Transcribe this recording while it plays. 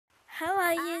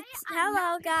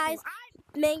Hello guys,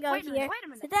 Mango Wait a here. minute, wait a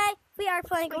minute. Today we are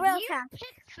playing Gorilla You're Tag.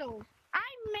 Pixel. I'm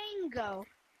Mango.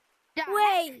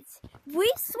 Wait, we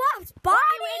swapped Why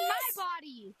bodies. are you in my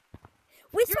body?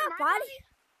 We You're in swapped my bodies.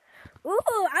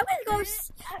 Ooh, I'm gonna go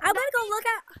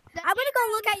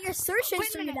look at your search Wait a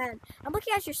history minute. then. I'm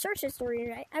looking at your search history,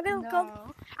 right? I'm gonna No.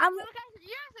 go. I'm Look at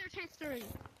your search history.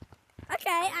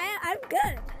 okay. I'm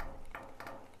good.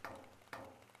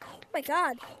 Oh my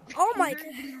god. Oh my god.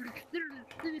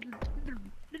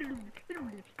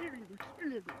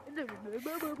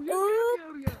 Ooh. No,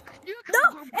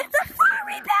 it's a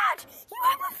furry badge. You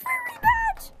have a furry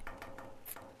badge.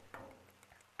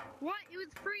 What? It was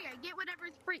free. I get whatever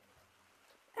is free.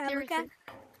 Okay. Seriously.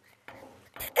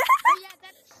 Oh yeah,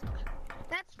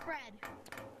 that's Fred.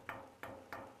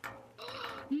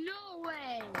 No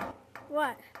way.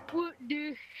 What? What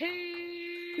the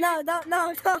hell? No.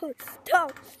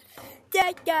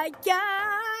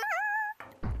 Yeah.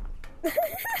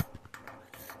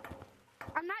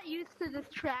 I'm not used to this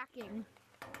tracking.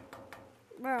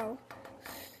 Bro.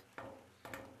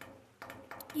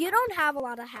 You don't have a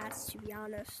lot of hats, to be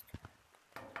honest.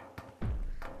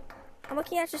 I'm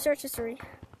looking at your search history.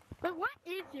 But what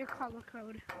is your color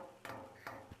code?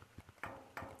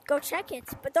 Go check it,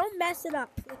 but don't mess it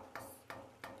up.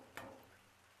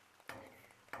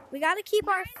 We gotta keep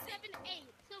our... 978,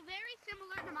 so very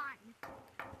similar to mine.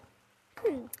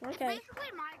 It's Okay.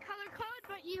 basically my color code,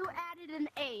 but you added an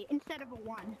A instead of a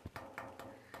 1.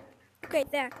 Okay,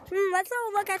 there. Let's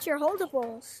have a look at your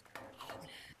holdables.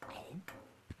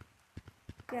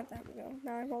 Yeah, there we go.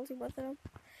 Now I'm holding both of them.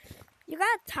 You got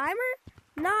a timer?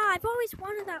 Nah, I've always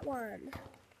wanted that one.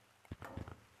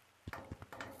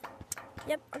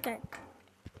 Yep, okay.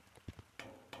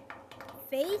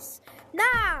 Face?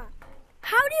 Nah!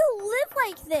 How do you live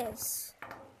like this?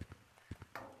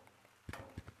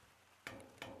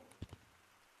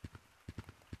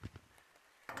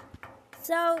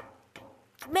 So,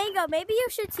 Mango, maybe you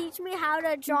should teach me how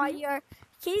to draw your...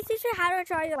 Can you teach me how to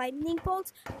draw your lightning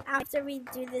bolts after we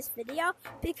do this video?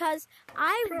 Because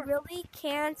I really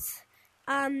can't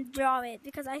draw it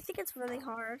because I think it's really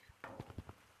hard.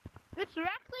 It's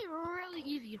actually really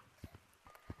easy.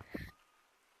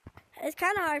 It's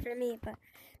kind of hard for me, but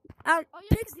Oh,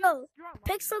 yeah,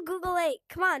 Pixel Google 8.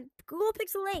 Come on. Google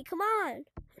Pixel 8. Come on.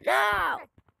 No.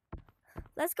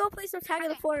 Let's go play some Tag in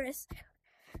the Forest.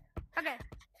 Okay.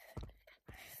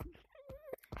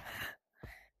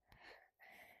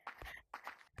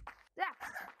 Yeah.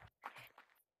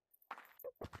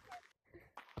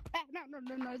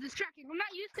 No. This tracking. I'm not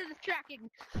used to this tracking.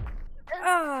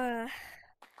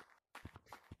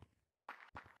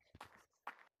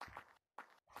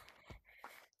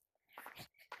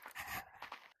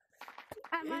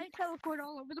 I might teleport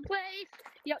all over the place.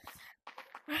 Yep.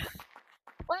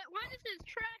 Why is this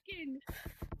tracking?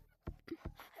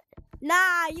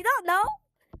 Nah, you don't know?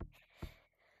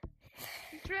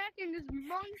 This tracking is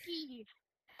monkey.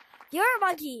 You're a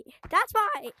monkey. That's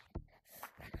why.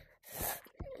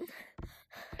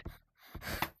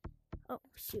 Oh,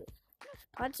 shoot.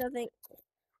 Punch something.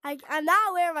 I'm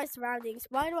not aware of my surroundings.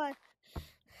 Why do I...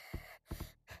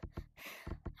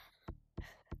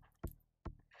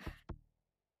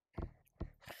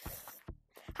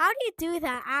 How do you do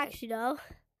that, actually, though?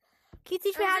 Can you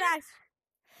teach me how to act?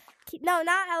 No,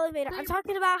 not elevator. I'm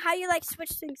talking about how you, like,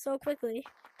 switch things so quickly.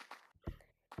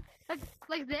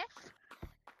 Like this?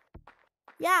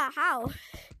 Yeah, how?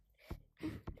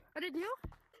 What I do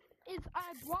is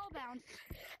wall bounce.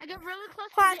 I get really close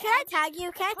Hold on, to the can I edge, tag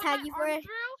you? Can I put tag my you for arm it?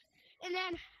 through, and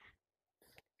then...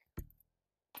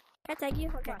 Can I tag you?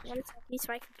 Okay, Watch. let me tag you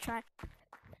so I can try.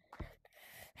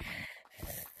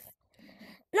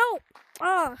 No!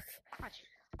 Oh. Watch.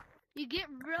 You get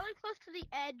really close to the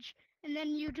edge, and then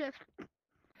you just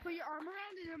put your arm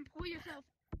around and then pull yourself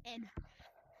in.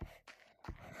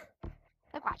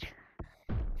 Like, watch.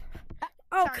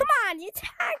 Oh, Sorry. come on! You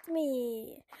tagged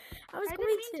me! I was I going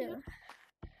didn't mean to.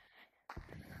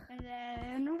 And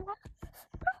then...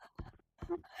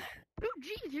 Oh,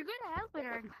 jeez, you're good at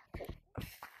elevator.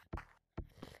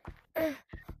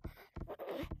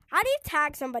 How do you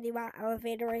tag somebody while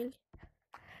elevatoring?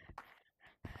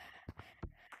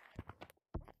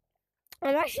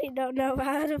 I actually don't know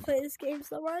how to play this game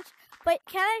so much. But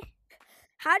can I?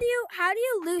 How do you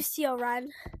Lucio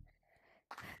run?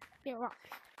 You're wrong.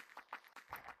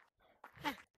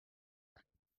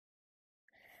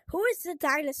 Who is the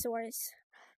dinosaurs?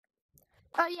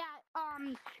 Oh, yeah,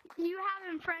 you have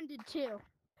him friended, too.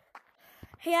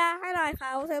 Yeah, I know I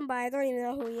followed him, but I don't even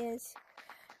know who he is.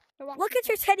 You're welcome. Look at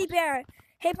your teddy bear.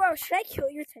 Hey, bro, should I kill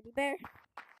your teddy bear?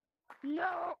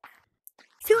 No.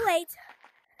 Too late.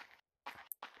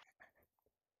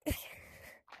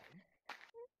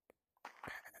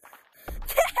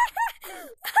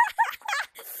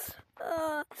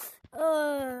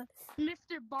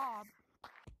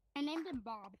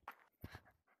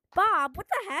 Bob. What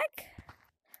the heck?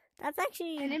 That's I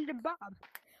actually. named him Bob.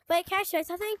 Wait, can I show you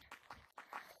something?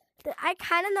 I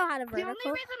kind of know how to The vertical.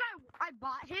 only reason I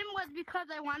bought him was because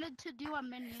I wanted to do a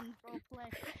Minions roleplay.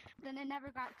 Then I never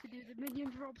got to do the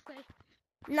Minions roleplay.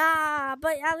 Nah,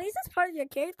 but at least it's part of your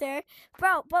character,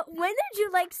 bro. But when did you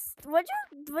like? When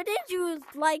did you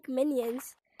like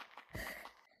Minions?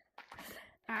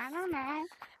 I don't know.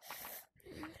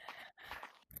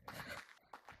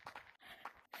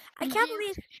 I can't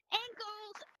believe.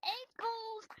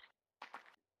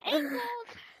 Ankles.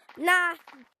 Nah.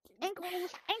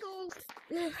 Ankles.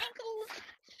 What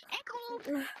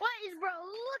is bro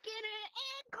looking at?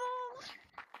 Ankles.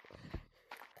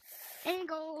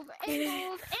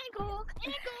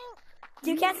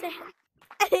 You can't say.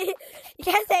 You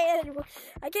can't say it anymore.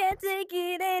 I can't take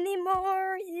it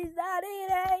anymore. He's not in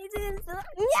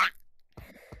yeah.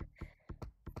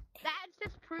 That's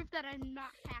just proof that I'm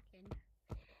not hacking.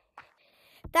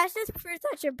 That's just proof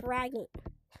that you're bragging.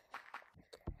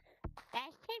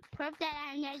 That's just proof that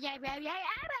I'm not.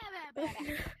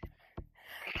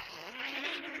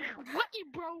 What is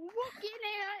bro looking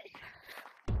at?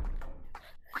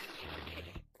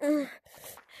 Oh,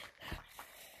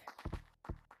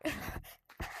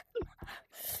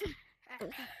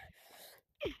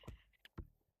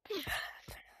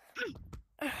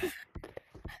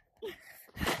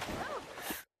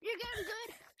 you're getting good.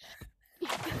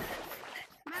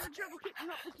 I'm having trouble keeping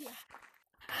up with you.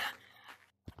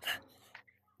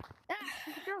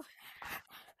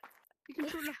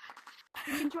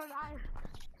 You control the eye.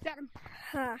 Got him.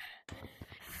 Huh.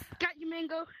 Got you,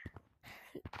 Mango.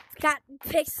 Got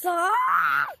Pixel.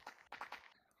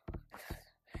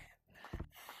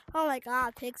 Oh my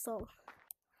God, Pixel.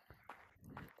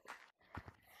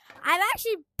 Why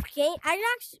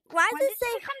does it say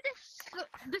become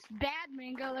this bad,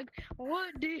 Mango? Like,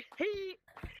 what did he?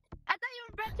 I thought you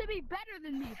were meant to be better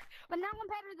than me, but now I'm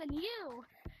better than you.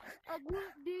 Like,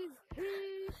 what did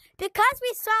he? Because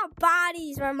we saw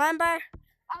bodies, remember?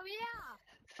 Oh yeah.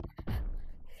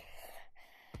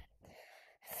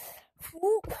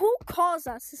 Who calls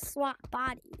us to swap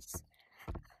bodies?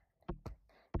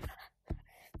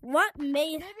 What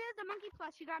made? Maybe it's the monkey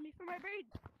plush you got me for my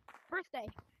birthday.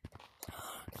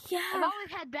 Yeah. I've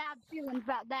always had bad feelings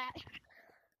about that.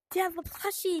 Yeah, the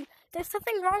plushie. There's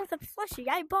something wrong with the plushie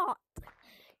I bought.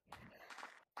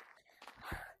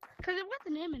 Because it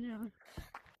wasn't him in him.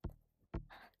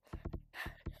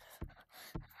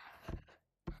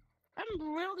 I'm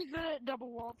really good at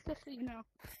double walls, just so you know.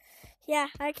 Yeah,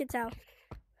 I can tell.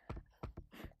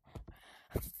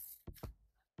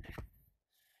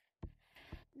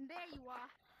 There you are.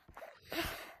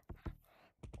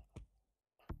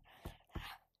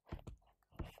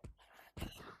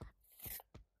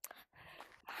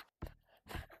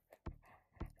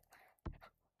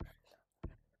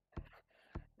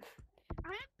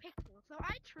 I'm Pixel, so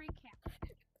I tree camp.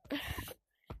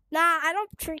 Nah, I don't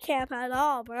tree camp at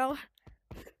all, bro. Are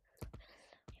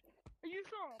you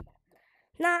sure?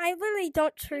 Nah, I literally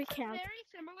don't tree It's camp. very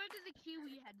similar to the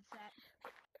Kiwi headset.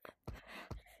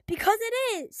 Because it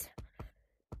is.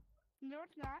 No,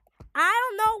 it's not. I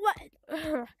don't know what.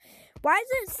 Why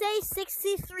does it say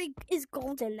 63 is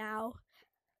golden now?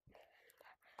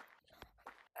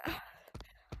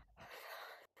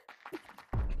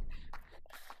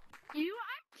 You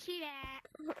are cheating.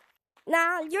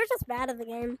 Nah, you're just bad at the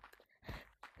game.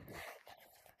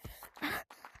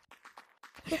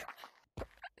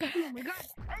 Oh my God.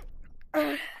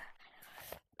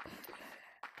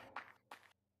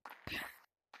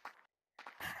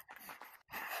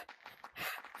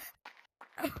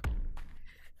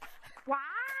 What?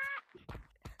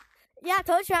 Yeah, I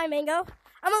told you I'm mango.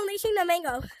 I'm unleashing the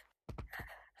mango.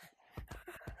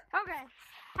 Okay.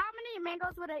 How many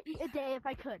mangoes would I eat a day if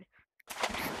I could?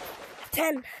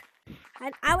 10.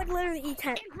 I would literally eat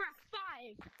 10. Incorrect. 5.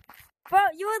 Bro,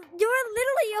 you were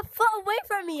literally a foot away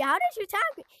from me. How did you tap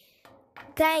me?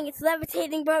 Dang, it's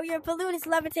levitating, bro. Your balloon is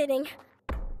levitating.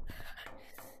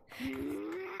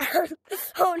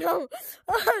 Oh no.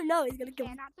 Oh no, he's gonna kill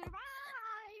me. Cannot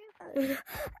survive.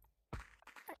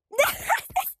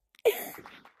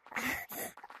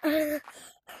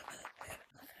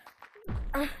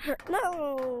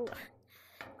 No.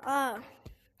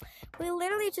 We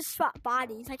literally just swapped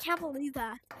bodies. I can't believe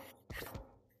that.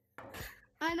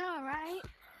 I know, right?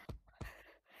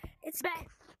 It's Beth.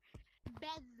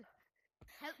 Beth.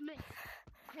 Help me.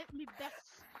 Help me, Beth.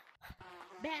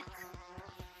 Beth.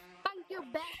 Thank you,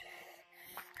 Beth.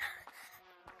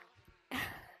 Beth.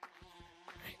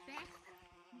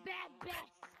 Bad Beth.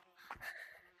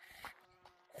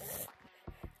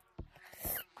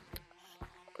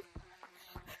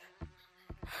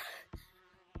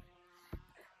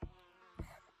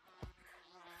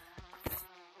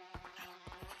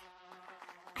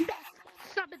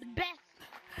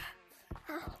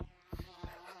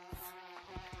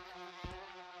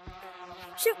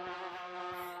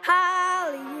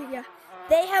 Hallelujah.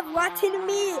 They have rotten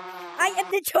me. I am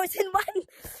the chosen one.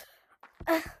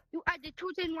 You are the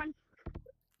chosen one.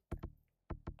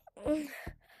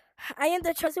 I am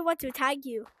the chosen one to tag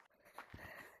you.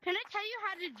 Can I tell you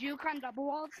how to juke on double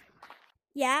walls?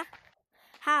 Yeah?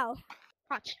 How?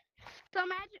 Watch. So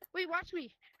imagine, wait, watch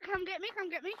me. Come get me, come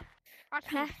get me.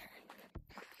 Watch me.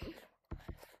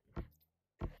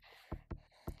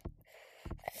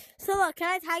 So look, can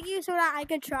I tag you so that I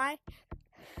can try?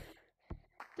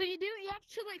 So you have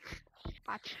to like,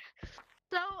 watch.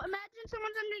 So imagine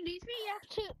someone's underneath me, you have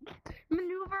to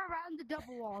maneuver around the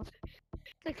double walls.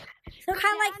 Like, So go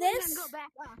kind of like down this? And then go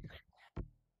back up.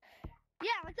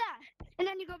 Yeah, like that. And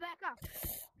then you go back up.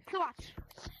 So watch.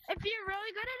 If you're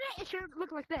really good at it, it should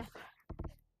look like this.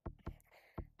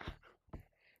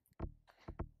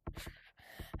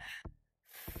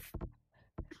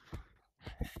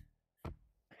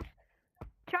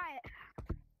 Try it.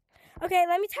 Okay,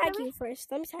 let me tag you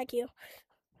first. Let me tag you.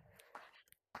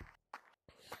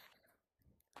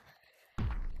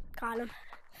 Got him.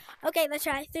 Okay, let's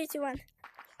try. 3, 2, 1.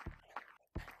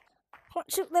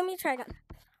 Shoot, let me try again.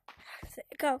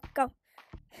 Go, go.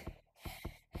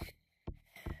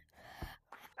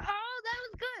 Oh, that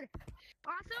was good.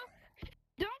 Also,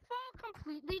 don't fall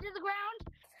completely to the ground.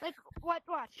 Like,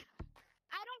 watch.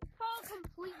 I don't fall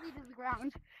completely to the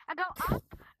ground. I go up,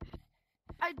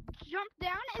 I jump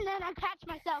down, and then I catch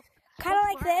myself. Kind of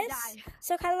like this?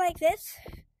 So kind of like this?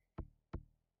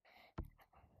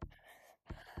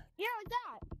 Yeah, like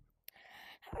that.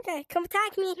 Okay, come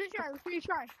attack me.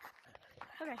 Retry.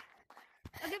 Okay.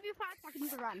 I'll give you 5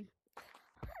 seconds to run.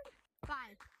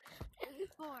 5,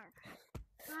 4,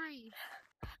 3,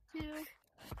 2,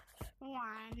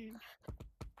 1.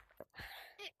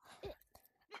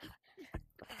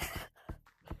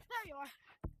 There you are.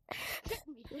 Hit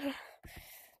me.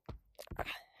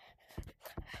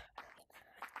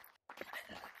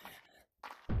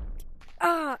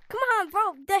 Come on, bro.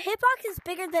 The hitbox is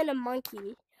bigger than a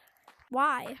monkey.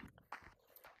 Why?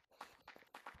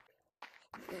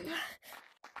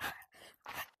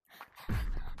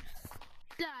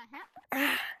 The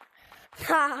heck?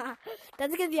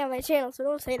 That's gonna be on my channel, so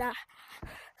don't say that.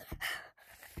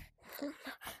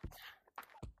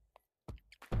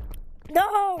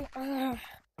 No!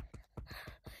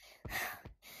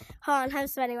 Hold on, I'm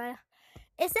sweating right now.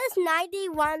 It says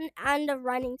 91 on the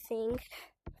running thing.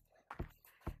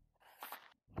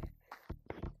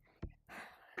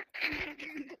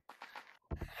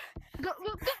 Go.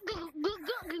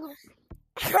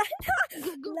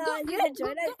 No, you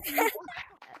enjoyed it.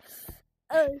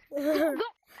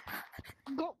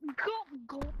 Go.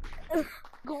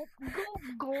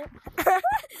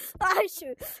 Oh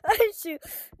shoot!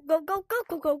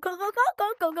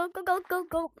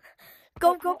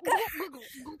 Go!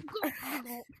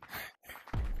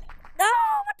 No!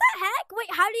 What the heck?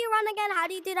 Wait, how do you run again? How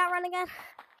do you do that run again?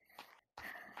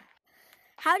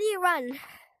 How do you run?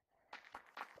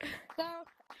 So,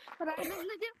 what I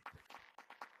normally do,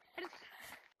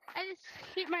 I just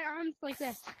keep my arms like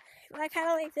this. Like kind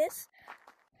of like this?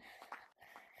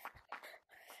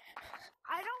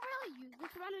 I don't really use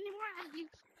this run anymore.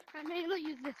 I mainly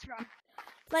use this run.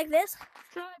 Like this?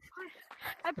 So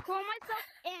I pull myself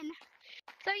in.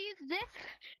 So I use this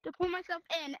to pull myself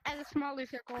in as a smaller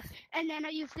circle, and then I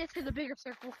use this as a bigger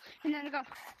circle, and then I go.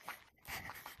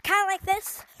 Kind of like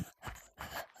this?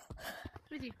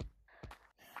 With you.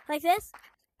 Like this?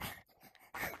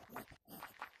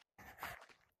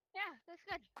 Yeah, that's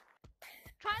good.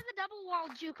 Try the double wall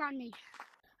juke on me.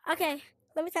 Okay,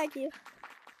 let me tag you.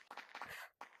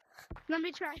 Let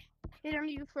me try it on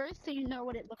you first so you know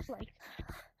what it looks like.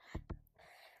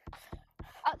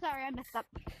 Oh, sorry, I messed up.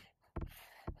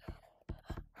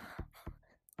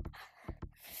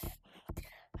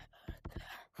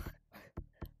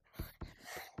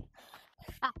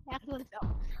 I accidentally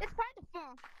fell. It's time to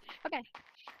fall. Okay.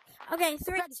 Okay,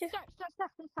 3, 2. Start.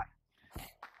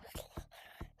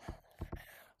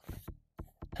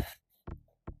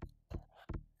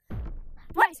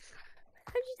 What? Nice.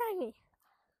 How did you tag me?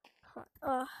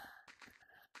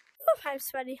 Oof, I'm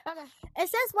sweaty. Okay. It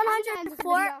says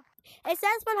 104. It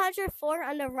says 104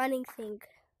 on the running thing.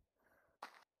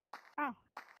 Oh.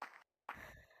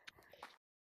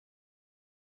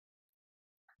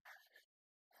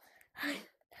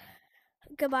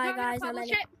 Goodbye, You want me to guys. I'm publish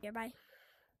ending it? here. Bye.